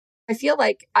I feel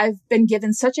like I've been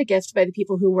given such a gift by the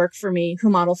people who work for me, who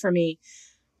model for me.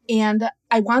 And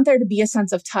I want there to be a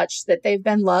sense of touch that they've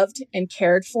been loved and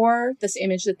cared for, this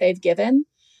image that they've given.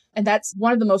 And that's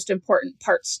one of the most important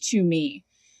parts to me,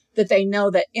 that they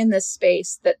know that in this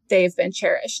space that they've been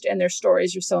cherished and their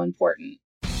stories are so important.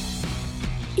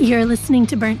 You're listening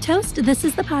to Burnt Toast. This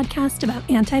is the podcast about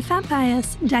anti-fat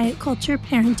bias, diet culture,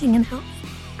 parenting, and health.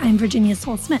 I'm Virginia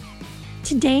Sole-Smith.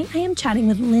 Today, I am chatting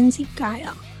with Lindsay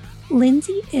Guile.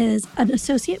 Lindsay is an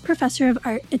associate professor of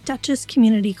art at Dutchess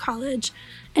Community College,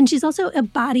 and she's also a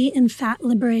body and fat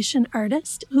liberation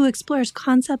artist who explores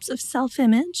concepts of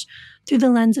self-image through the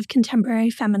lens of contemporary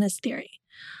feminist theory.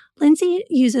 Lindsay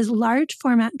uses large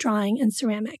format drawing and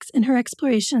ceramics in her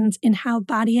explorations in how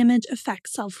body image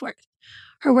affects self-worth.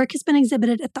 Her work has been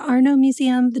exhibited at the Arno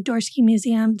Museum, the Dorsky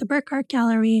Museum, the Burke Art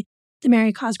Gallery, the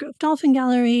Mary Cosgrove Dolphin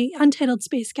Gallery, Untitled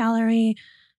Space Gallery,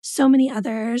 so many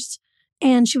others.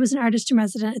 And she was an artist in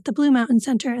residence at the Blue Mountain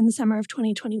Center in the summer of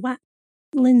 2021.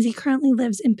 Lindsay currently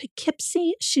lives in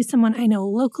Poughkeepsie. She's someone I know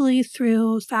locally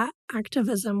through fat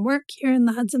activism work here in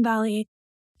the Hudson Valley.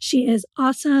 She is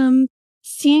awesome.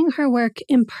 Seeing her work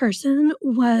in person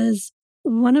was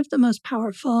one of the most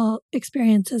powerful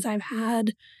experiences I've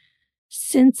had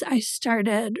since I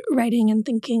started writing and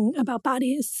thinking about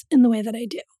bodies in the way that I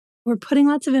do. We're putting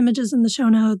lots of images in the show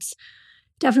notes.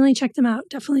 Definitely check them out.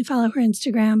 Definitely follow her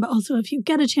Instagram. But also, if you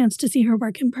get a chance to see her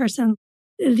work in person,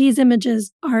 these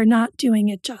images are not doing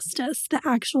it justice. The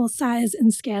actual size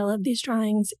and scale of these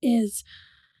drawings is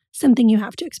something you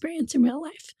have to experience in real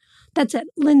life. That's it.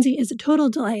 Lindsay is a total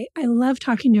delight. I love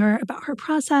talking to her about her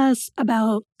process,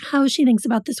 about how she thinks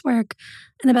about this work,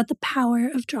 and about the power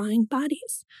of drawing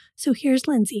bodies. So here's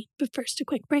Lindsay, but first a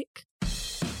quick break.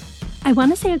 I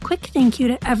want to say a quick thank you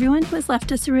to everyone who has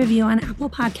left us a review on Apple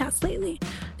Podcasts lately.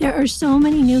 There are so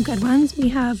many new good ones. We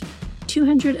have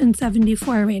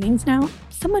 274 ratings now.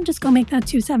 Someone just go make that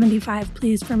 275,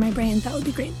 please, for my brain. That would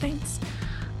be great. Thanks.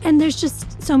 And there's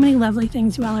just so many lovely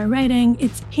things you all are writing.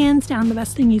 It's hands down the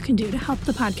best thing you can do to help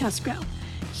the podcast grow.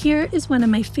 Here is one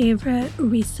of my favorite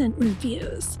recent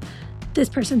reviews. This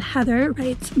person, Heather,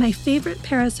 writes, "My favorite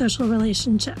parasocial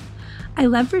relationship. I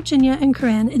love Virginia and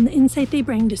Corinne and the insight they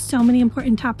bring to so many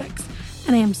important topics,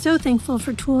 and I am so thankful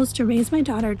for tools to raise my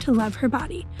daughter to love her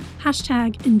body.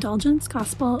 Hashtag Indulgence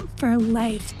Gospel for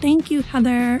Life." Thank you,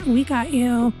 Heather. We got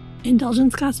you.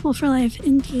 Indulgence Gospel for Life,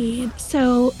 indeed.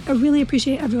 So I really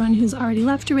appreciate everyone who's already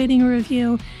left a rating or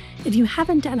review. If you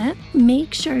haven't done it,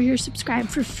 make sure you're subscribed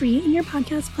for free in your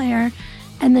podcast player,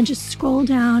 and then just scroll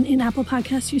down in Apple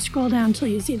Podcasts. You scroll down till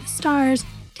you see the stars,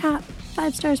 tap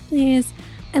 5 stars, please,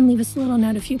 and leave us a little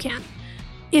note if you can.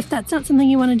 If that's not something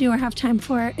you want to do or have time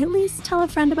for, at least tell a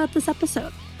friend about this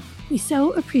episode. We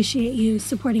so appreciate you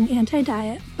supporting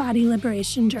anti-diet, body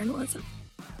liberation journalism.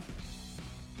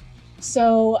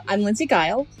 So I'm Lindsay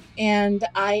Guile, and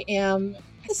I am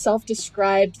a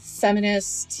self-described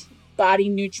feminist,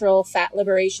 body-neutral, fat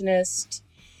liberationist,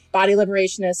 body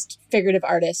liberationist, figurative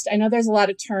artist. I know there's a lot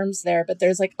of terms there, but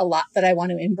there's like a lot that I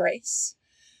want to embrace.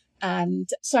 And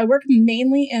so I work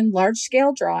mainly in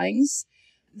large-scale drawings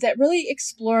that really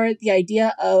explore the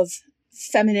idea of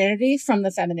femininity from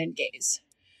the feminine gaze.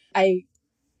 I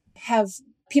have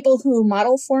people who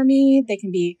model for me. They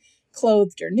can be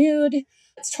clothed or nude.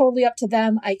 It's totally up to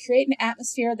them. I create an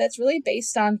atmosphere that's really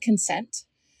based on consent.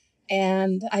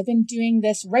 And I've been doing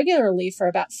this regularly for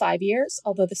about 5 years,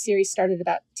 although the series started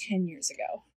about 10 years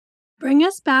ago. Bring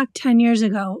us back 10 years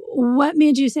ago. What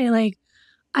made you say, like,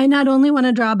 I not only want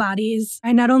to draw bodies,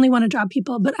 I not only want to draw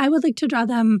people, but I would like to draw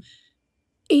them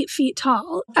 8 feet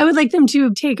tall. I would like them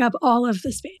to take up all of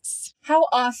the space. How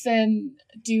often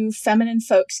do feminine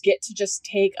folks get to just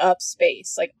take up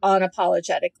space, like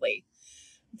unapologetically?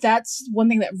 That's one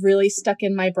thing that really stuck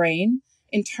in my brain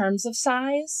in terms of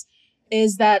size,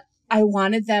 is that I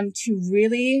wanted them to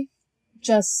really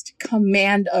just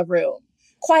command a room.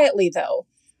 Quietly, though,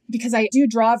 because I do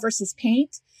draw versus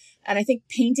paint. And I think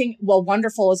painting, while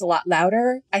wonderful, is a lot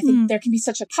louder. I think there can be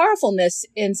such a powerfulness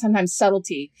in sometimes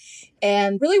subtlety.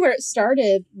 And really where it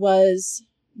started was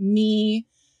me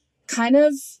kind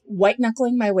of white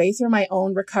knuckling my way through my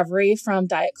own recovery from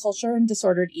diet culture and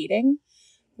disordered eating,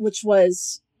 which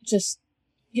was just,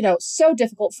 so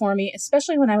difficult for me,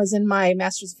 especially when I was in my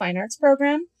Master's of Fine Arts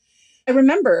program. I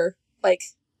remember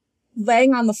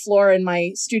laying on the floor in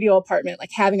my studio apartment,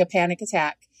 having a panic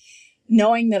attack,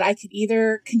 knowing that I could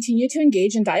either continue to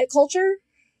engage in diet culture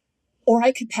or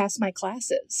I could pass my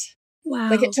classes.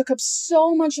 Wow. It took up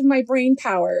so much of my brain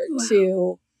power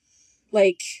to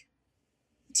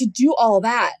do all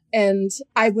that. And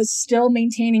I was still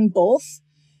maintaining both.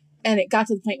 And it got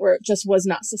to the point where it just was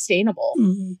not sustainable.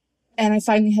 Mm-hmm. And I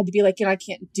finally had to be like, I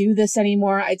can't do this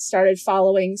anymore. I'd started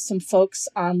following some folks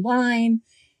online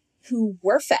who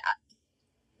were fat.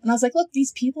 And I was like, look,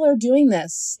 these people are doing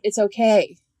this. It's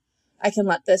okay. I can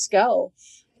let this go.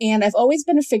 And I've always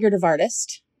been a figurative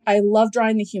artist. I love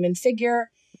drawing the human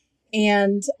figure.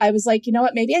 And I was like, you know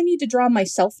what? Maybe I need to draw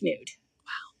myself nude.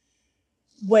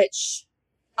 Wow. Which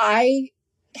I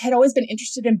had always been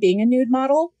interested in being a nude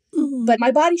model, but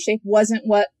my body shape wasn't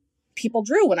what people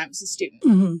drew when I was a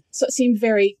student. So it seemed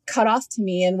very cut off to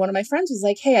me. And one of my friends was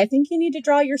like, hey, I think you need to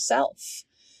draw yourself.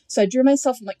 So I drew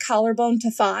myself from like collarbone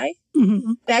to thigh.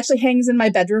 It actually hangs in my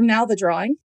bedroom now, the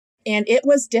drawing. And it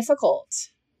was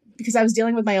difficult because I was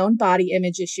dealing with my own body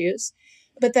image issues.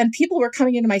 But then people were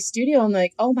coming into my studio and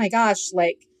like, oh my gosh,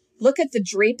 like, look at the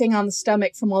draping on the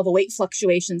stomach from all the weight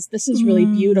fluctuations. This is really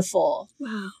beautiful.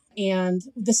 Wow. And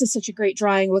this is such a great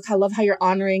drawing. Look, I love how you're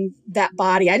honoring that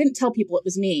body. I didn't tell people it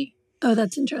was me. Oh,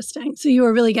 that's interesting. So you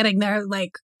were really getting their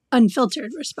like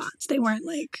unfiltered response. They weren't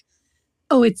like,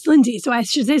 oh, it's Lindsay, so I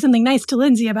should say something nice to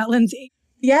Lindsay about Lindsay.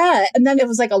 Yeah. And then it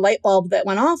was like a light bulb that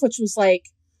went off, which was like,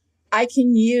 I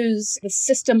can use the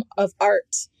system of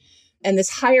art and this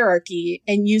hierarchy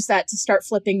and use that to start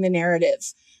flipping the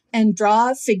narrative and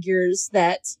draw figures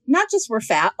that not just were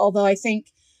fat, although I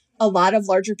think a lot of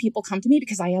larger people come to me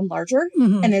because I am larger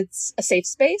and it's a safe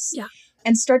space,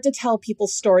 and start to tell people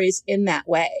stories in that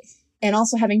way. And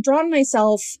also having drawn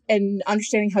myself and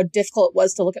understanding how difficult it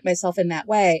was to look at myself in that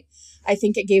way, I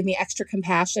think it gave me extra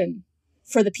compassion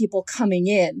for the people coming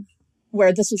in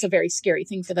where this was a very scary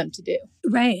thing for them to do.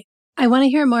 Right. I want to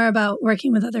hear more about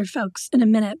working with other folks in a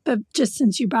minute, but just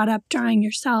since you brought up drawing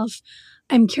yourself,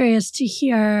 I'm curious to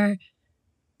hear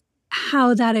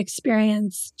how that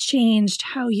experience changed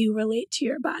how you relate to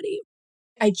your body.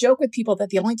 I joke with people that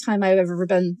the only time I've ever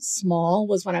been small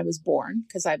was when I was born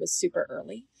because I was super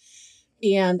early.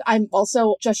 And I'm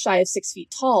also just shy of 6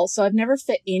 feet tall. So I've never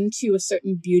fit into a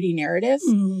certain beauty narrative.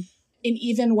 And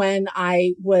even when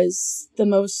I was the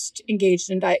most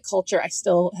engaged in diet culture, I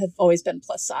still have always been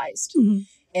plus sized.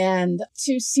 And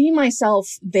to see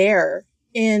myself there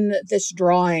in this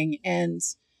drawing and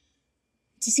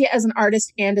to see it as an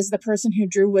artist and as the person who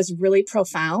drew was really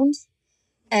profound.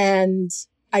 And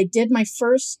I did my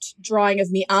first drawing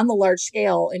of me on the large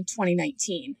scale in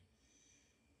 2019.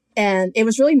 And it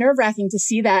was really nerve-wracking to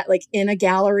see that like in a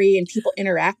gallery and people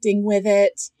interacting with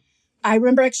it. I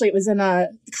remember actually it was in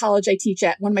the college I teach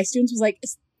at. One of my students was like,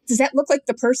 does that look like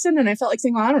the person? And I felt like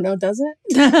saying, well, I don't know, does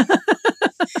it?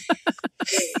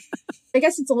 I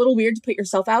guess it's a little weird to put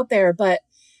yourself out there, but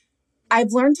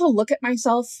I've learned to look at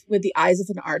myself with the eyes of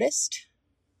an artist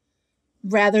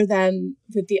rather than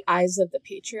with the eyes of the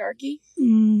patriarchy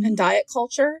and diet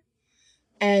culture.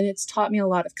 And it's taught me a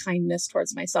lot of kindness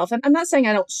towards myself. And I'm not saying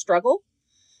I don't struggle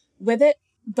with it,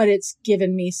 but it's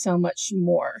given me so much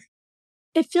more.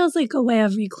 It feels like a way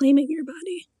of reclaiming your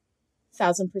body.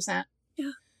 1,000%.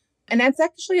 Yeah. And that's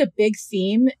actually a big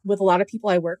theme with a lot of people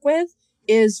I work with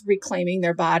is reclaiming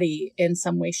their body in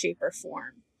some way, shape, or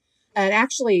form. And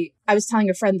actually, I was telling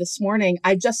a friend this morning,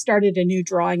 I just started a new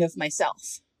drawing of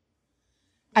myself.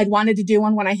 I'd wanted to do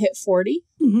one when I hit 40,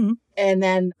 and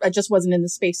then I just wasn't in the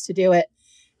space to do it.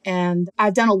 And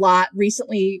I've done a lot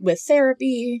recently with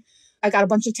therapy. I got a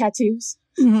bunch of tattoos,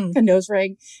 a nose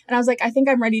ring. And I was like, I think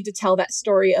I'm ready to tell that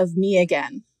story of me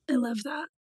again. I love that.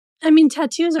 I mean,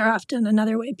 tattoos are often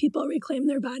another way people reclaim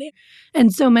their body.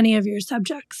 And so many of your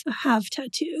subjects have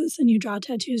tattoos and you draw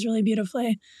tattoos really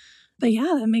beautifully. But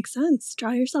yeah, that makes sense.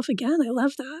 Draw yourself again. I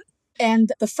love that.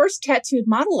 And the first tattooed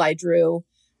model I drew,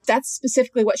 that's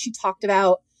specifically what she talked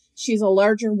about. She's a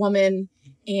larger woman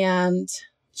and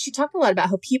she talked a lot about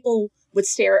how people would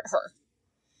stare at her.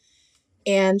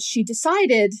 And she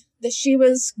decided that she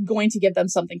was going to give them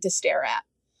something to stare at.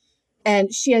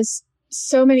 And she has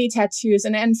so many tattoos.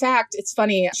 And in fact, it's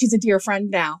funny, she's a dear friend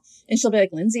now. And she'll be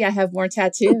like, Lindsay, I have more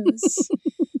tattoos.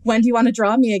 When do you want to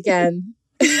draw me again?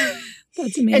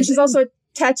 That's amazing. And she's also a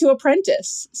tattoo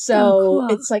apprentice. So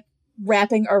It's like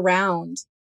wrapping around.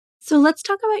 So let's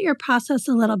talk about your process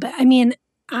a little bit. I mean,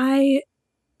 I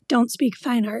don't speak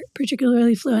fine art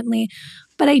particularly fluently,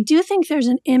 but I do think there's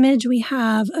an image we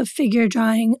have of figure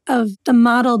drawing of the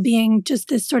model being just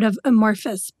this sort of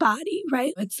amorphous body,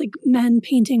 right? It's like men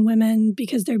painting women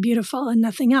because they're beautiful and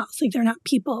nothing else. Like they're not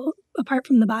people apart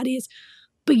from the bodies.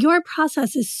 But your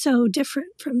process is so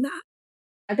different from that.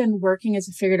 I've been working as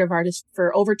a figurative artist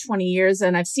for over 20 years,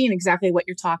 and I've seen exactly what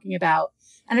you're talking about.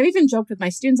 And I've even joked with my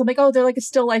students, I'm like, oh, they're like a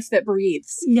still life that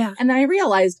breathes. Yeah. And then I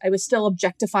realized I was still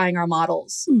objectifying our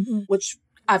models, which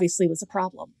obviously was a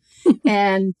problem.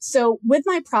 And so with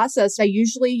my process, I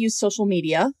usually use social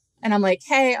media and I'm like,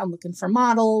 hey, I'm looking for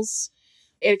models.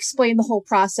 It explained the whole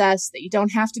process, that you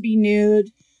don't have to be nude.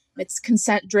 It's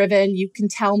consent driven. You can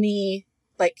tell me,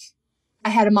 like, I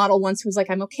had a model once who was like,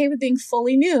 I'm okay with being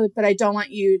fully nude, but I don't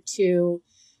want you to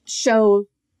show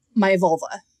my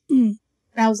vulva. And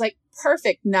I was like,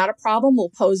 perfect, not a problem. We'll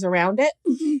pose around it.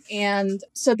 And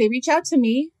so they reach out to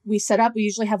me. We set up, we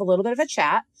usually have a little bit of a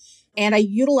chat. And I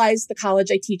utilize the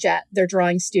college I teach at, their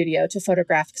drawing studio, to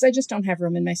photograph because I just don't have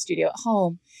room in my studio at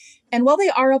home. And while they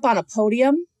are up on a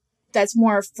podium, that's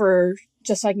more for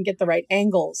just so I can get the right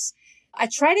angles. I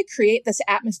try to create this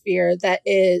atmosphere that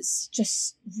is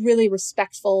just really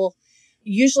respectful.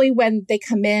 Usually when they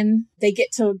come in, they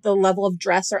get to the level of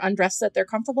dress or undress that they're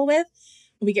comfortable with.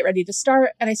 We get ready to start.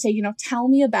 And I say, tell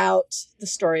me about the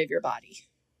story of your body.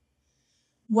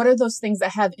 What are those things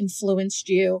that have influenced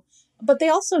you? But they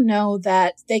also know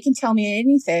that they can tell me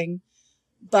anything,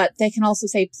 but they can also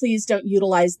say, please don't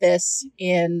utilize this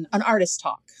in an artist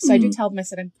talk. So I do tell them, I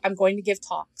said, I'm going to give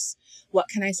talks. What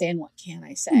can I say and what can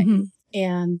I say?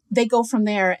 And they go from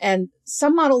there. And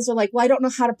some models are like, well, I don't know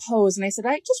how to pose. And I said,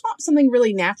 I just want something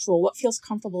really natural. What feels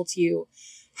comfortable to you?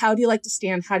 How do you like to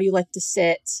stand? How do you like to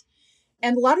sit?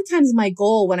 And a lot of times my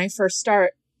goal when I first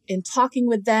start in talking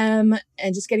with them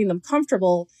and just getting them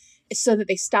comfortable is so that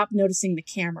they stop noticing the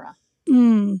camera.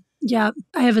 Yeah,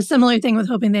 I have a similar thing with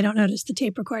hoping they don't notice the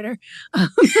tape recorder.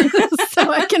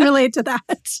 So I can relate to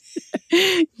that.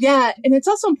 Yeah. And it's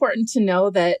also important to know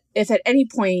that if at any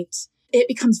point it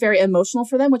becomes very emotional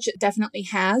for them, which it definitely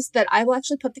has, that I will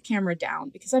actually put the camera down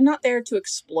because I'm not there to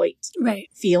exploit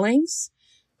feelings.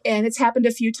 And it's happened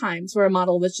a few times where a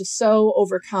model was just so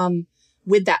overcome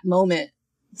with that moment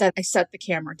that I set the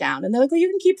camera down. And they're like, well, you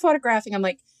can keep photographing. I'm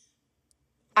like,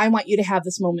 I want you to have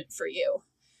this moment for you.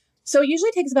 So it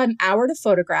usually takes about an hour to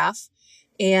photograph.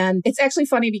 And it's actually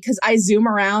funny because I zoom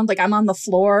around, like I'm on the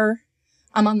floor.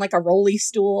 I'm on like a rolly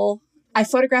stool. I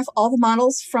photograph all the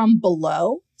models from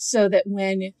below so that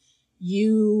when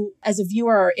you, as a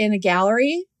viewer, are in a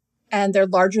gallery and they're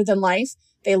larger than life,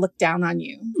 they look down on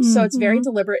you. So it's very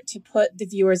deliberate to put the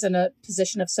viewers in a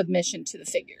position of submission to the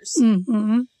figures.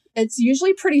 It's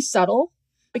usually pretty subtle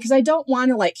because I don't want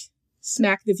to like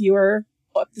smack the viewer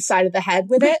up the side of the head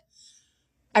with it.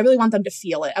 I really want them to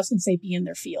feel it. I was going to say be in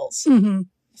their feels. I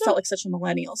felt like such a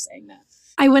millennial saying that.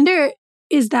 I wonder,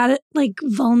 is that like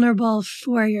vulnerable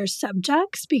for your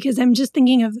subjects? Because I'm just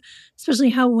thinking of especially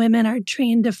how women are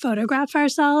trained to photograph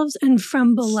ourselves, and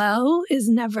from below is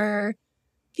never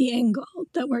the angle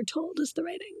that we're told is the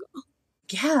right angle.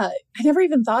 Yeah, I never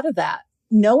even thought of that.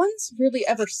 No one's really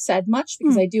ever said much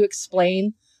because I do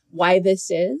explain why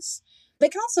this is. They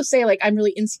can also say like, I'm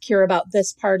really insecure about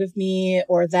this part of me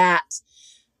or that,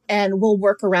 and we'll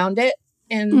work around it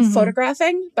in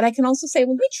photographing. But I can also say,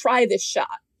 well, let me try this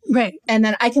shot. Right. And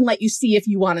then I can let you see if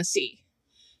you want to see.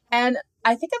 And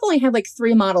I think I've only had like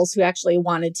 3 models who actually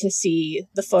wanted to see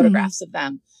the photographs of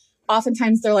them.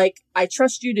 Oftentimes they're like, I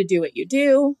trust you to do what you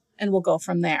do, and we'll go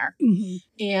from there.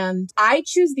 And I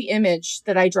choose the image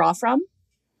that I draw from.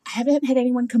 I haven't had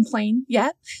anyone complain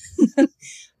yet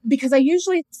because I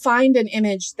usually find an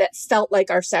image that felt like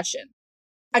our session.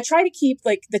 I try to keep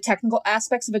like the technical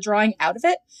aspects of a drawing out of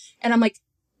it. And I'm like,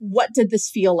 what did this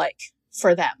feel like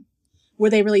for them? Were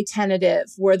they really tentative?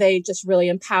 Were they just really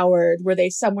empowered? Were they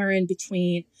somewhere in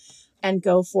between? And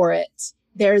go for it.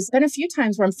 There's been a few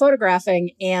times where I'm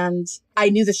photographing and I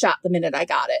knew the shot the minute I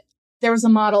got it. There was a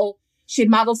model, she had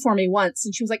modeled for me once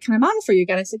and she was like, can I model for you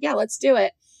again? I said, yeah, let's do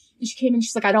it. And she came in,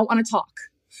 she's like, I don't want to talk.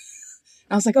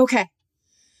 And I was like, okay.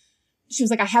 She was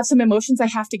like, I have some emotions I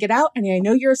have to get out and I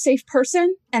know you're a safe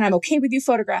person and I'm okay with you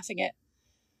photographing it.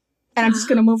 And I'm just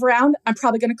going to move around. I'm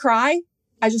probably going to cry.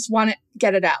 I just want to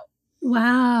get it out.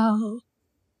 Wow.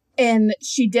 And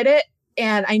she did it.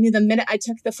 And I knew the minute I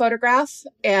took the photograph,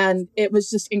 and it was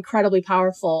just incredibly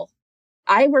powerful.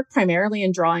 I work primarily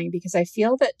in drawing because I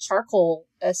feel that charcoal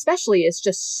especially is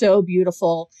just so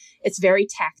beautiful. It's very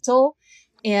tactile.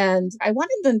 And I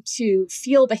wanted them to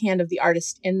feel the hand of the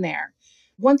artist in there.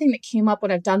 One thing that came up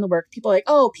when I've done the work, people are like,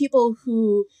 oh, people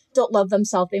who don't love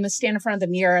themselves, they must stand in front of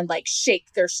the mirror and like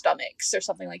shake their stomachs or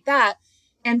something like that.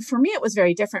 And for me, it was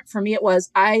very different. For me, it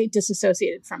was I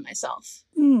disassociated from myself.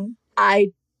 I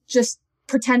just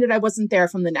pretended I wasn't there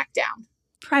from the neck down.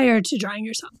 Prior to drawing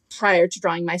yourself. Prior to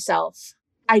drawing myself.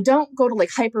 I don't go to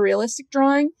like hyper-realistic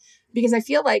drawing because I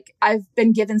feel like I've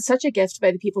been given such a gift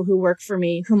by the people who work for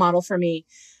me, who model for me.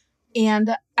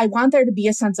 And I want there to be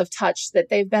a sense of touch that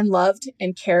they've been loved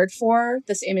and cared for,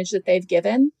 this image that they've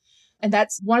given. And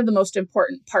that's one of the most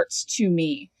important parts to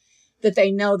me, that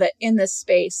they know that in this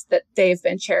space that they've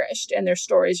been cherished and their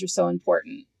stories are so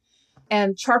important.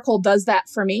 And charcoal does that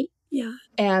for me. Yeah.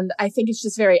 And I think it's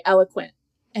just very eloquent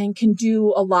and can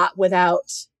do a lot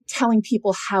without telling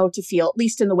people how to feel, at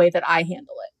least in the way that I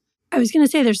handle it. I was going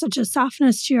to say there's such a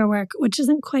softness to your work, which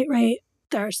isn't quite right.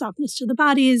 There's softness to the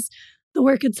bodies. The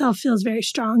work itself feels very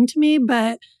strong to me,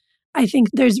 but I think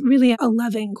there's really a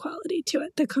loving quality to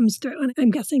it that comes through. And I'm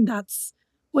guessing that's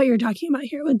what you're talking about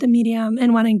here with the medium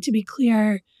and wanting to be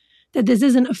clear that this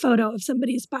isn't a photo of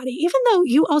somebody's body, even though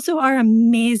you also are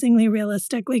amazingly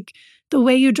realistic. Like the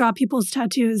way you draw people's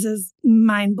tattoos is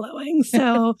mind-blowing.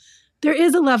 So there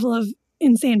is a level of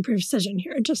insane precision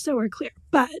here, just so we're clear.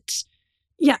 But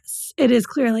yes, it is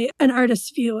clearly an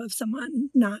artist's view of someone,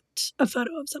 not a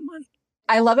photo of someone.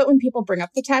 I love it when people bring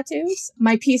up the tattoos.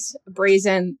 My piece,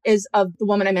 Brazen, is of the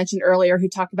woman I mentioned earlier who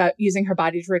talked about using her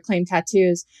body to reclaim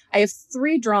tattoos. I have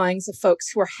 3 drawings of folks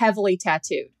who are heavily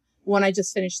tattooed. One I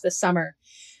just finished this summer.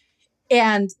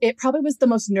 And it probably was the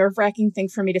most nerve-wracking thing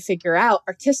for me to figure out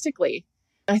artistically.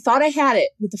 I thought I had it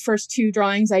with the first 2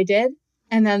 drawings I did.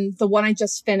 And then the one I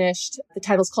just finished, the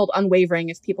title's called Unwavering,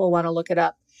 if people want to look it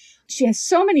up. She has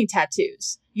so many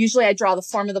tattoos. Usually I draw the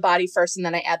form of the body first and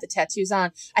then I add the tattoos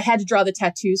on. I had to draw the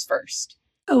tattoos first.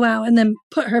 Oh, wow. And then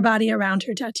put her body around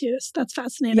her tattoos. That's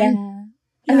fascinating.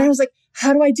 Yeah. And I was like,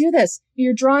 how do I do this?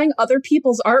 You're drawing other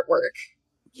people's artwork.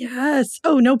 Yes.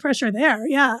 Oh, no pressure there.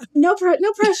 Yeah. No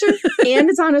pressure. And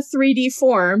it's on a 3D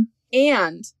form.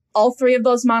 And all 3 of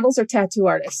those models are tattoo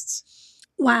artists.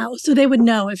 Wow. So they would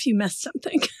know if you missed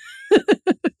something.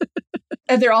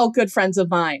 And they're all good friends of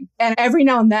mine. And every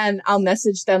now and then I'll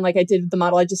message them like I did with the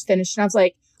model I just finished. And I was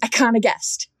like, I kind of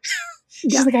guessed.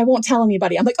 She's like, I won't tell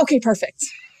anybody. I'm like, okay, perfect.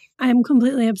 I'm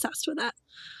completely obsessed with that.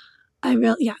 I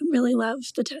really love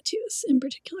the tattoos in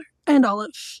particular and all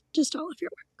of your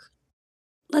work.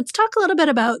 Let's talk a little bit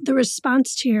about the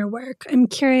response to your work. I'm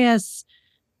curious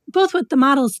both what the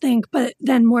models think, but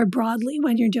then more broadly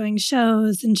when you're doing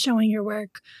shows and showing your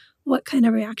work, what kind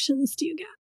of reactions do you get?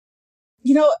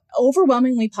 You know,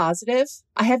 overwhelmingly positive.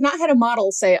 I have not had a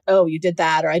model say, oh, you did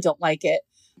that, or I don't like it.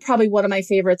 Probably one of my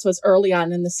favorites was early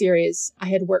on in the series. I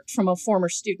had worked from a former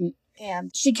student and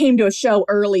she came to a show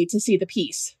early to see the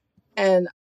piece. And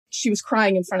she was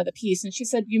crying in front of the piece. And she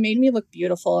said, you made me look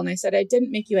beautiful. And I said, I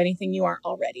didn't make you anything you aren't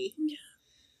already.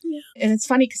 Yeah. And it's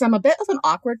funny because I'm a bit of an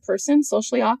awkward person,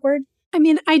 socially awkward. I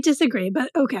mean, I disagree, but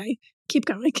okay, keep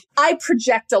going. I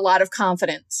project a lot of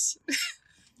confidence.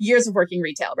 Years of working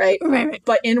retail, right? Right.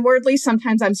 But inwardly,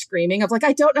 sometimes I'm screaming of like,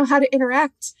 I don't know how to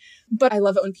interact. But I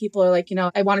love it when people are like, you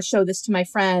know, I want to show this to my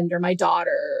friend or my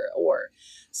daughter or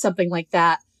something like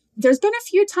that. There's been a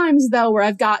few times, though, where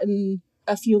I've gotten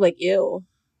a few like, ew.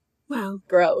 Wow.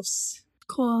 Gross.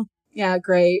 Cool. Yeah,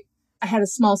 great. I had a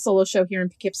small solo show here in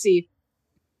Poughkeepsie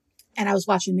and I was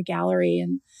watching the gallery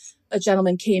and a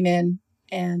gentleman came in,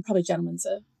 and probably gentleman's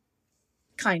a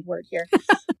kind word here.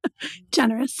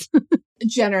 Generous.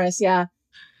 Generous, yeah.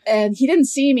 And he didn't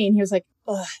see me and he was like,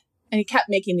 ugh. And he kept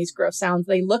making these gross sounds.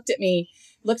 They looked me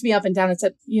up and down and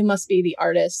said, you must be the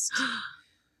artist.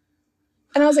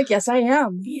 And I was like, yes, I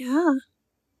am. Yeah.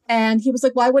 And he was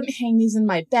like, well, I wouldn't hang these in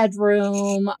my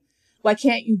bedroom. Why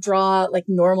can't you draw like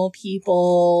normal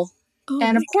people? Oh,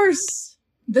 and of course,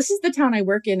 this is the town I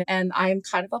work in and I am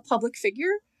kind of a public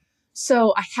figure.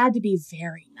 So I had to be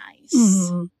very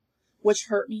nice, which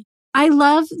hurt me. I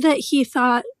love that he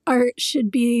thought art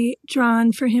should be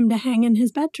drawn for him to hang in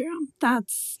his bedroom.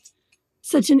 That's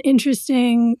such an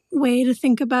interesting way to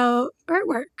think about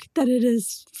artwork, that it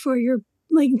is for your,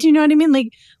 like, do you know what I mean? Like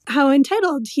how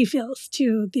entitled he feels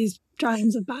to these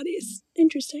drawings of bodies.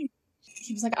 Interesting.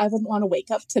 He was like, I wouldn't want to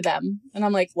wake up to them. And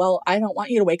I'm like, well, I don't want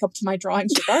you to wake up to my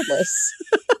drawings regardless.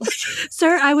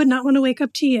 Sir, I would not want to wake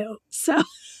up to you. So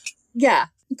yeah,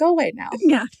 go away now.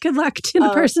 Yeah, good luck to the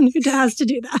person who has to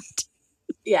do that.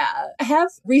 Yeah, I have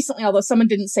recently, although someone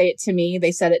didn't say it to me,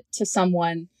 they said it to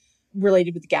someone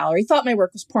related with the gallery, thought my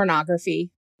work was pornography.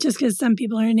 Just because some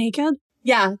people are naked?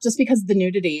 Yeah, just because of the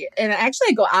nudity. And actually,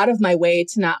 I go out of my way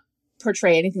to not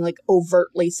portray anything like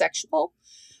overtly sexual.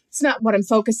 It's not what I'm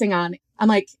focusing on. I'm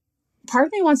like, part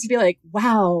of me wants to be like,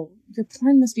 wow, your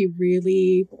porn must be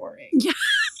really boring. Yeah.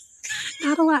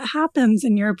 Not a lot happens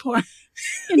in your porn.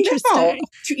 Interesting. No,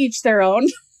 to each their own.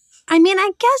 I mean,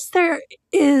 I guess there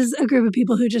is a group of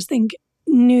people who just think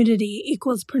nudity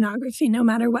equals pornography no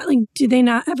matter what. Like, do they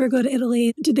not ever go to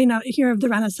Italy? Did they not hear of the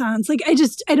Renaissance? Like,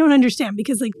 I don't understand,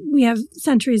 because like we have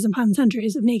centuries upon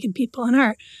centuries of naked people in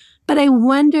art. But I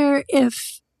wonder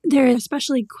if they're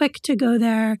especially quick to go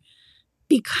there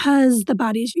because the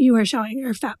bodies you are showing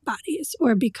are fat bodies,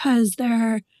 or because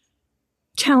they're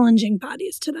challenging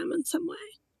bodies to them in some way.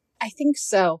 I think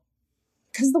so.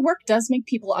 because the work does make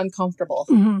people uncomfortable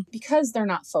because they're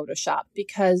not Photoshopped,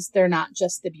 because they're not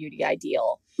just the beauty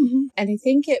ideal. And I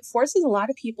think it forces a lot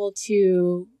of people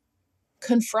to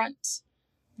confront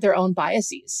their own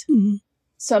biases.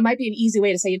 So it might be an easy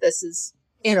way to say this is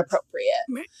inappropriate.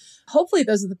 Right. Hopefully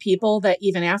those are the people that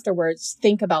even afterwards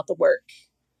think about the work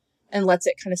and lets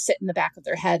it kind of sit in the back of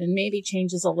their head and maybe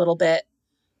changes a little bit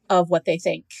of what they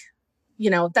think. You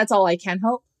know, that's all I can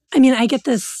hope. I mean, I get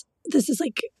this. This is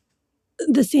like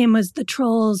the same as the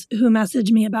trolls who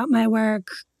message me about my work.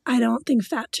 I don't think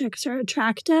fat chicks are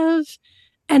attractive.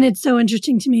 And it's so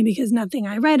interesting to me because nothing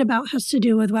I write about has to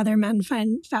do with whether men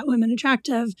find fat women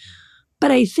attractive. But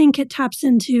I think it taps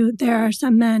into there are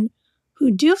some men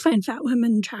who do find fat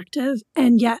women attractive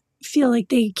and yet feel like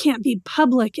they can't be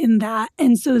public in that.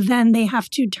 And so then they have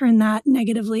to turn that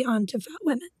negatively onto fat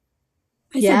women.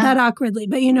 I said that awkwardly,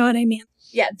 but you know what I mean.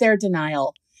 Yeah, their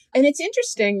denial. And it's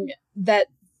interesting that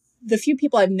the few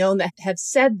people I've known that have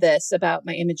said this about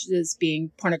my images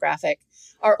being pornographic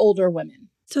are older women.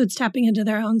 So it's tapping into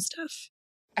their own stuff.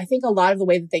 I think a lot of the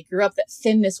way that they grew up, that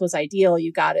thinness was ideal.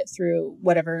 You got it through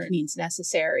whatever means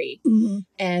necessary.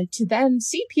 And to then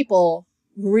see people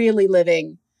really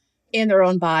living in their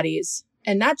own bodies,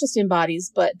 and not just in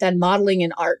bodies, but then modeling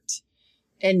in art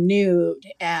and nude,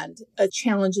 and it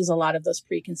challenges a lot of those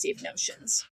preconceived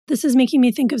notions. This is making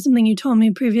me think of something you told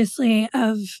me previously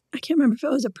of, I can't remember if it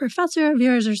was a professor of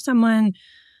yours or someone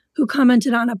who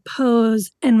commented on a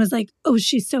pose and was like, oh,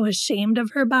 she's so ashamed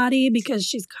of her body because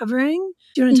she's covering.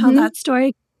 Do you want to tell that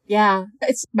story? Yeah,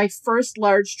 it's my first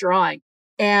large drawing.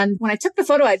 And when I took the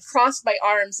photo, I'd crossed my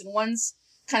arms and one's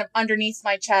kind of underneath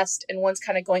my chest and one's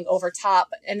kind of going over top.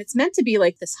 And it's meant to be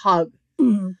like this hug,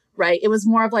 right? It was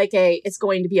more of like it's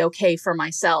going to be okay for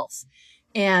myself.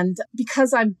 And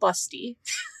because I'm busty,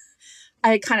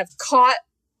 I kind of caught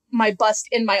my bust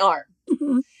in my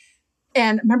arm.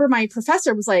 And remember my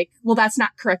professor was like, well, that's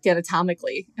not correct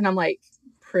anatomically. And I'm like,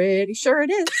 pretty sure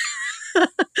it is.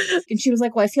 And she was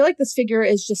like, well, I feel like this figure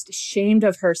is just ashamed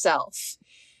of herself.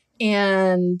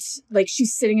 And like,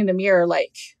 she's sitting in the mirror,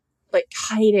 like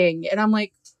hiding. And I'm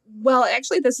like, well,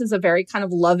 actually, this is a very kind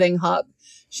of loving hug.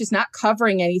 She's not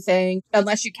covering anything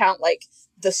unless you count like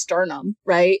the sternum,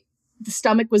 right? The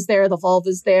stomach was there. The vulva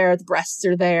is there. The breasts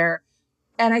are there.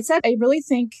 And I said, I really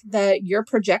think that you're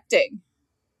projecting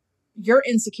your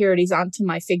insecurities onto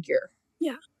my figure.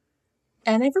 Yeah.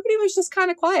 And everybody was just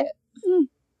kind of quiet.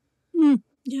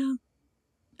 Yeah.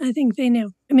 I think they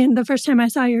knew. I mean, the first time I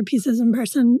saw your pieces in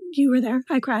person, you were there.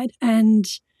 I cried. And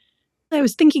I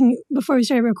was thinking before we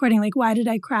started recording, like, why did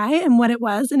I cry and what it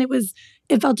was? And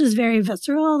it felt just very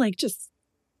visceral. Like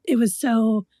it was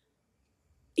so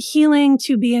healing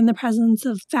to be in the presence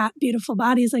of fat, beautiful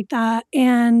bodies like that.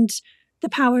 And the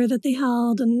power that they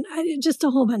held and just a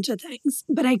whole bunch of things.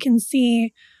 But I can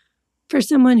see for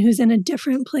someone who's in a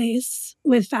different place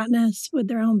with fatness, with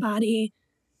their own body,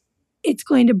 it's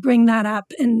going to bring that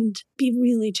up and be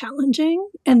really challenging.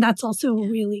 And that's also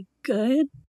really good.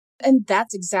 And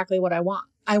that's exactly what I want.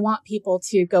 I want people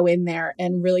to go in there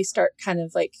and really start kind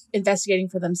of like investigating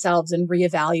for themselves and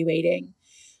reevaluating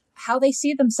how they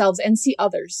see themselves and see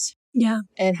others. Yeah.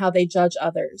 And how they judge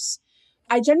others.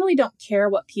 I generally don't care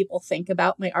what people think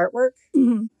about my artwork.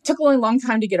 Took a long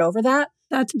time to get over that.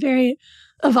 That's very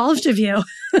evolved of you.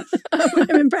 I'm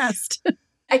impressed.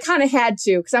 I kind of had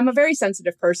to, because I'm a very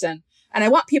sensitive person and I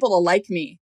want people to like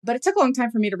me. But it took a long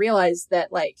time for me to realize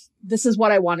that, like, this is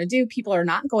what I want to do. People are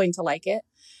not going to like it,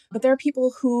 but there are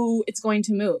people who it's going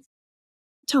to move.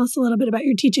 Tell us a little bit about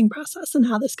your teaching process and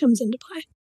how this comes into play.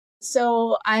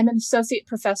 So I'm an associate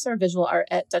professor of visual art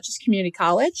at Dutchess Community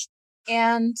College.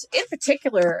 And in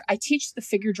particular, I teach the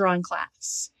figure drawing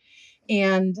class.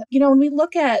 And, you know, when we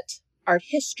look at art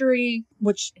history,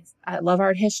 which I love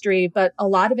art history, but a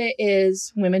lot of it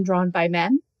is women drawn by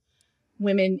men,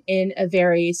 women in a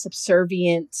very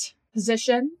subservient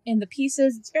position in the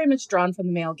pieces. It's very much drawn from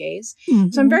the male gaze.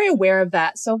 So I'm very aware of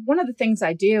that. So one of the things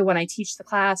I do when I teach the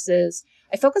class is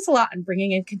I focus a lot on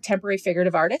bringing in contemporary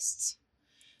figurative artists.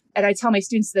 And I tell my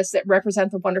students this, that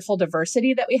represent the wonderful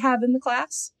diversity that we have in the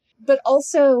class. But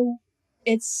also,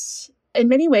 it's, in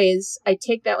many ways, I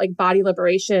take that like body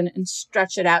liberation and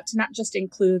stretch it out to not just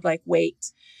include like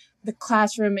weight. The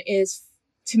classroom is,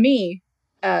 to me,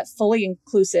 fully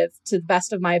inclusive to the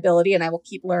best of my ability, and I will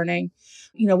keep learning.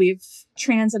 You know, we've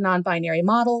trans and non-binary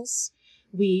models.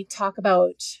 We talk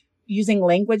about using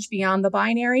language beyond the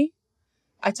binary.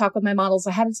 I talk with my models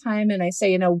ahead of time and I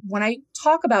say, you know, when I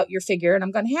talk about your figure, and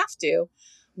I'm going to have to,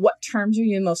 what terms are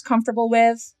you most comfortable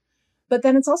with? But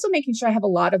then it's also making sure I have a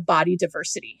lot of body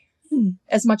diversity.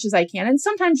 as much as I can. And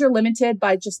sometimes you're limited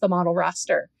by just the model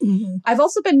roster. Mm-hmm. I've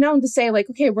also been known to say like,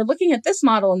 okay, we're looking at this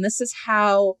model and this is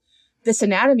how this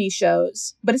anatomy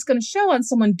shows, but it's going to show on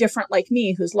someone different like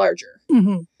me who's larger.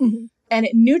 Mm-hmm. Mm-hmm. And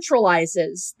it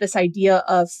neutralizes this idea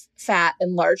of fat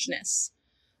and largeness.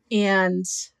 And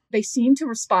they seem to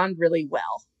respond really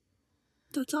well.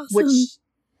 That's awesome. Which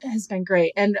has been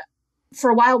great. And for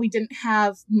a while, we didn't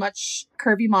have much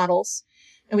curvy models.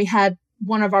 And we had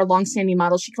one of our longstanding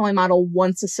models. She could only model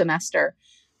once a semester.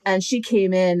 And she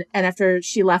came in, and after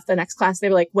she left the next class, they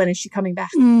were like, when is she coming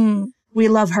back? We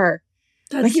love her.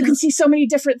 Like, you can see so many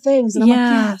different things. And I'm like,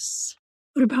 yes.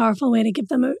 What a powerful way to give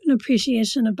them an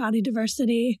appreciation of body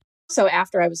diversity. So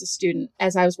after I was a student,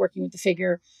 as I was working with the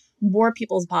figure, more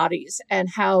people's bodies and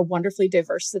how wonderfully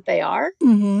diverse that they are.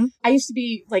 Mm-hmm. I used to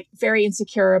be like very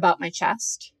insecure about my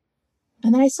chest.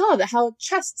 And then I saw that how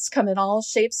chests come in all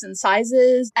shapes and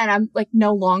sizes. And I'm like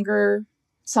no longer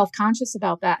self-conscious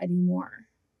about that anymore.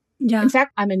 Yeah. In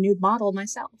fact, I'm a nude model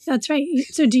myself. That's right.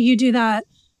 So do you do that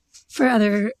for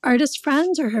other artist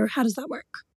friends, or how does that work?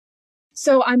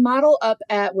 So I model up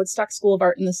at Woodstock School of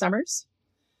Art in the summers.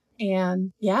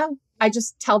 And yeah, I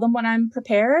just tell them when I'm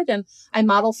prepared, and I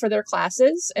model for their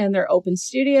classes and their open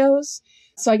studios.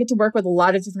 So I get to work with a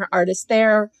lot of different artists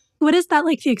there. What is that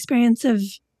like, the experience of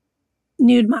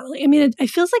nude modeling? I mean, it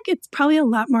feels like it's probably a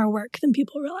lot more work than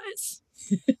people realize.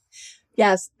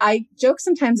 Yes. I joke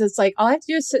sometimes it's like, all I have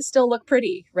to do is sit still, look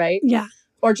pretty, right? Yeah.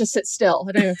 Or just sit still.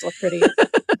 I don't even have to look pretty.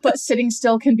 But sitting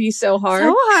still can be so hard.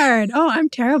 So hard. Oh, I'm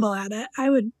terrible at it. I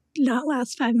would not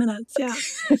last 5 minutes. Yeah.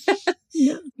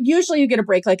 No. Usually you get a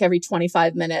break like every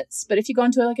 25 minutes. But if you go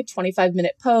into like a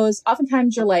 25-minute pose,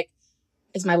 oftentimes you're like,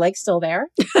 is my leg still there?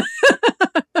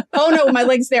 Oh no, my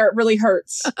leg's there. It really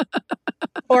hurts.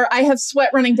 Or I have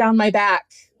sweat running down my back.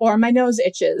 Or my nose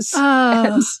itches.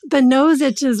 Oh, the nose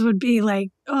itches would be like,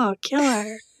 oh,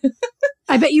 killer.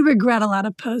 I bet you regret a lot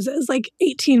of poses. Like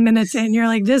 18 minutes in, you're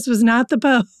like, this was not the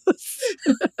pose.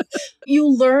 You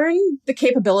learn the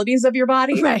capabilities of your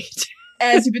body. Right.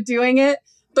 As you've been doing it.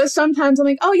 But sometimes I'm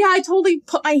like, oh yeah, I totally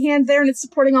put my hand there and it's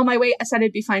supporting all my weight. I said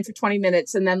I'd be fine for 20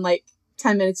 minutes. And then like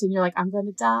 10 minutes in, you're like, I'm going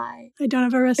to die. I don't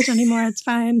have a wrist anymore. It's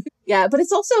fine. Yeah, but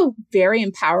it's also very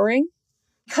empowering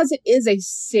because it is a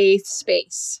safe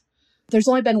space. There's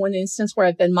only been one instance where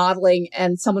I've been modeling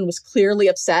and someone was clearly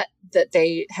upset that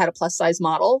they had a plus size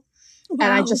model. Wow.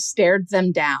 And I just stared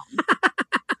them down.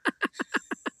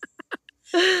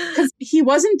 Because he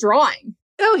wasn't drawing.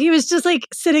 Oh, he was just like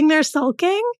sitting there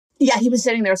sulking? Yeah, he was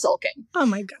sitting there sulking. Oh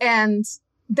my God. And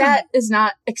that is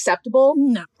not acceptable.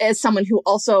 No. As someone who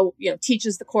also,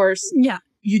 teaches the course. Yeah.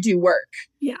 You do work.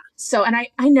 Yeah. So, and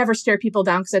I never stare people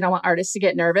down because I don't want artists to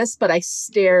get nervous, but I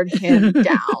stared him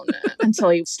down until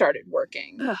he started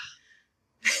working. Ugh.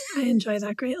 I enjoy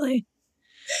that greatly.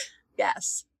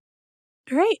 Yes.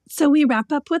 All right. So we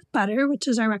wrap up with butter, which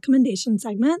is our recommendation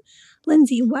segment.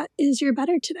 Lindsay, what is your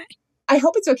butter today? I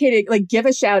hope it's okay to give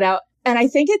a shout out. And I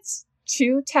think it's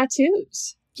 2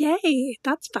 tattoos. Yay,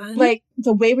 that's fun. Like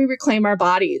the way we reclaim our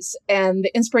bodies and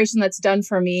the inspiration that's done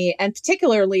for me, and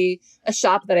particularly a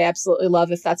shop that I absolutely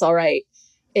love, if that's all right,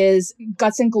 is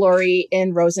Guts and Glory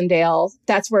in Rosendale.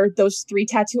 That's where those 3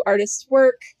 tattoo artists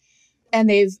work. And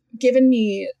they've given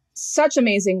me such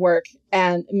amazing work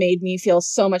and made me feel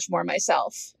so much more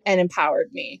myself and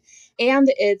empowered me. And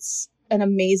it's an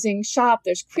amazing shop.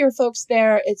 There's queer folks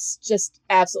there. It's just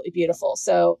absolutely beautiful.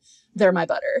 So they're my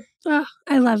butter. Oh,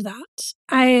 I love that.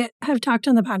 I have talked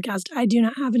on the podcast. I do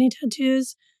not have any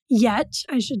tattoos yet,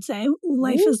 I should say.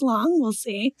 Life is long. We'll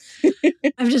see.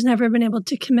 I've just never been able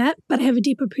to commit, but I have a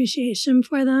deep appreciation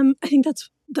for them. I think that's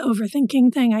the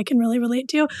overthinking thing I can really relate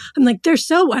to. I'm like, they're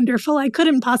so wonderful. I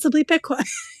couldn't possibly pick one.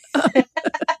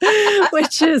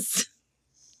 Which is,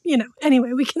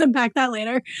 anyway, we can unpack that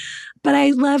later. But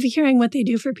I love hearing what they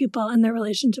do for people and their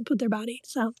relationship with their body.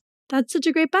 So that's such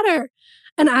a great butter.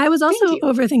 And I was also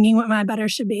overthinking what my butter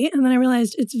should be. And then I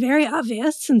realized it's very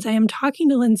obvious since I am talking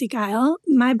to Lindsay Guile.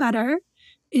 My butter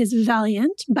is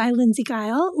Valiant by Lindsay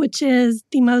Guile, which is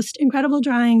the most incredible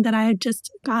drawing that I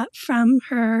just got from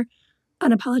her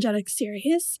Unapologetic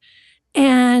series.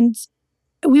 And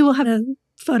we will have a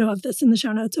photo of this in the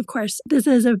show notes, of course. This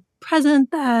is a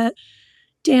present that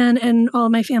Dan and all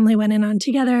of my family went in on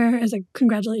together as a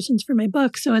congratulations for my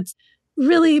book. So it's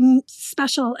really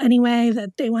special anyway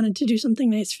that they wanted to do something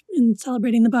nice in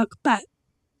celebrating the book. But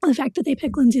the fact that they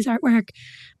picked Lindsay's artwork,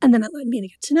 and then it led me to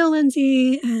get to know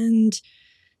Lindsay, and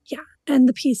And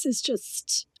the piece is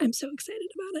just, I'm so excited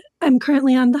about it. I'm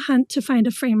currently on the hunt to find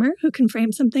a framer who can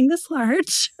frame something this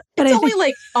large. But it's only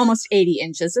like almost 80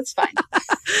 inches. It's fine.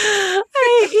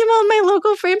 I emailed my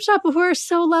local frame shop who are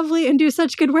so lovely and do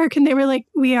such good work. And they were like,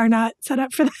 we are not set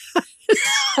up for that.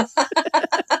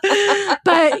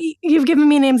 But you've given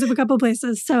me names of a couple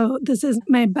places. So this is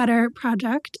my better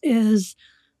project, is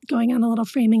going on a little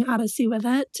framing odyssey with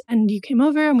it. And you came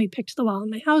over and we picked the wall in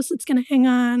my house it's going to hang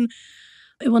on.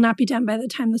 It will not be done by the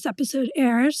time this episode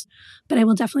airs, but I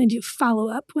will definitely do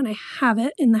follow-up when I have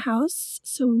it in the house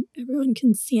so everyone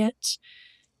can see it.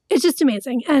 It's just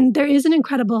amazing. And there is an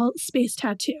incredible space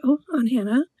tattoo on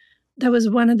Hannah. That was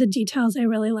one of the details I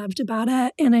really loved about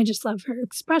it. And I just love her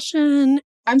expression.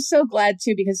 I'm so glad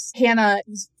too, because Hannah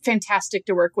was fantastic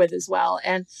to work with as well.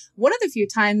 And one of the few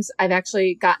times I've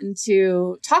actually gotten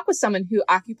to talk with someone who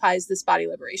occupies this body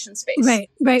liberation space.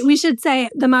 Right. We should say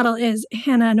the model is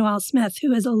Hannah Noel Smith,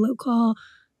 who is a local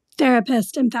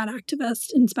therapist and fat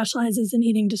activist and specializes in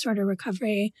eating disorder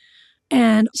recovery.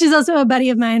 And she's also a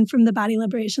buddy of mine from the Body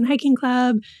Liberation Hiking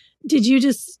Club. Did you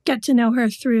just get to know her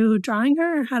through drawing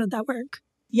her, or how did that work?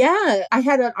 Yeah, I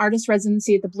had an artist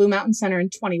residency at the Blue Mountain Center in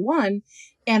 21,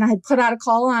 and I had put out a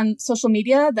call on social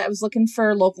media that I was looking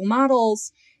for local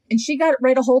models, and she got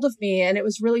right a hold of me. And it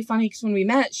was really funny because when we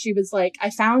met, she was like,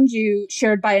 I found you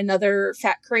shared by another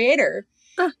fat creator.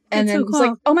 And then so it was cool.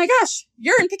 like, oh my gosh,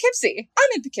 you're in Poughkeepsie. I'm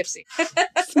in Poughkeepsie.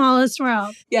 Smallest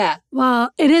world. Yeah. Well,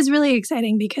 it is really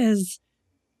exciting because,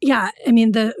 yeah, I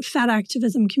mean, the fat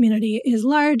activism community is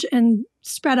large and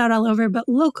spread out all over, but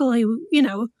locally, you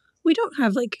know, we don't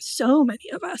have like so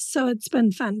many of us. So it's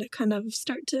been fun to kind of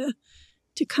start to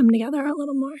come together a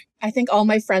little more. I think all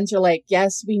my friends are like,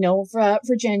 yes, we know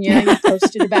Virginia. You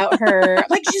posted about her. I'm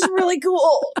like, she's really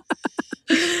cool.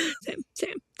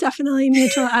 Same. Definitely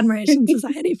mutual admiration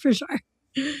society for sure.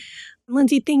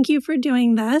 Lindsay, thank you for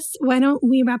doing this. Why don't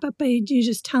we wrap up by you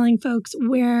just telling folks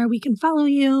where we can follow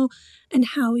you and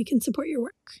how we can support your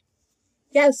work?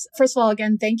 Yes. First of all,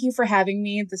 again, thank you for having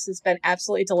me. This has been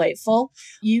absolutely delightful.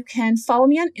 You can follow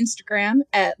me on Instagram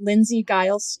at Lindsay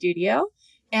Guile Studio.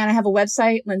 And I have a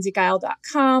website,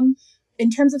 lindsayguile.com.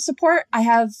 In terms of support, I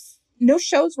have no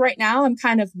shows right now. I'm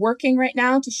kind of working right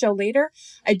now to show later.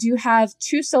 I do have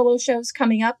 2 solo shows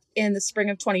coming up in the spring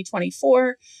of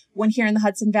 2024. One here in the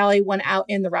Hudson Valley, one out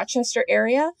in the Rochester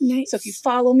area. Nice. So if you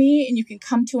follow me and you can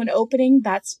come to an opening,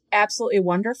 that's absolutely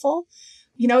wonderful.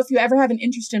 You know, if you ever have an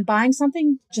interest in buying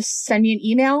something, just send me an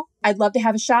email. I'd love to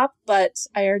have a shop, but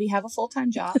I already have a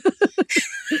full-time job.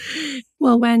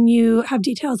 Well, when you have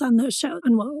details on those shows,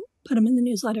 and we'll put them in the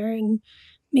newsletter and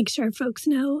make sure folks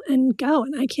know and go.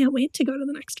 And I can't wait to go to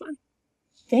the next one.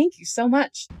 Thank you so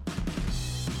much.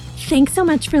 Thanks so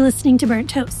much for listening to Burnt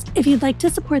Toast. If you'd like to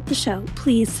support the show,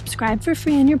 please subscribe for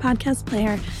free on your podcast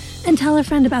player and tell a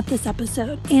friend about this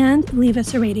episode and leave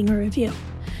us a rating or review.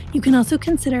 You can also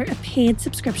consider a paid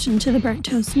subscription to the Burnt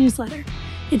Toast newsletter.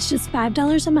 It's just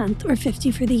 $5 a month or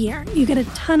 $50 for the year. You get a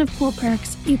ton of cool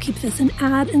perks. You keep this an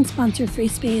ad and sponsor-free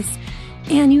space,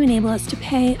 and you enable us to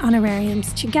pay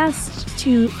honorariums to guests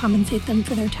to compensate them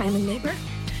for their time and labor.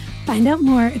 Find out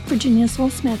more at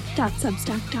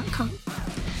virginiasoulsmith.substack.com.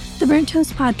 The Burnt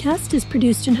Toast podcast is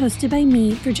produced and hosted by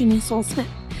me, Virginia Soul Smith.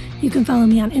 You can follow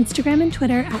me on Instagram and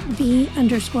Twitter at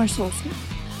 _Soulsmith.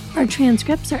 Our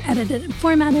transcripts are edited and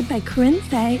formatted by Corinne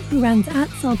Fay, who runs at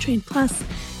Sell Trade Plus,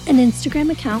 an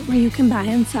Instagram account where you can buy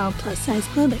and sell plus-size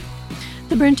clothing.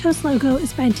 The Burnt Toast logo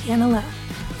is by Deanna Lowe.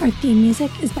 Our theme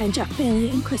music is by Jeff Bailey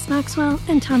and Chris Maxwell,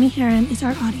 and Tommy Heron is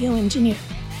our audio engineer.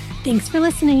 Thanks for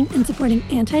listening and supporting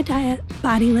anti-diet,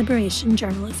 body liberation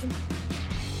journalism.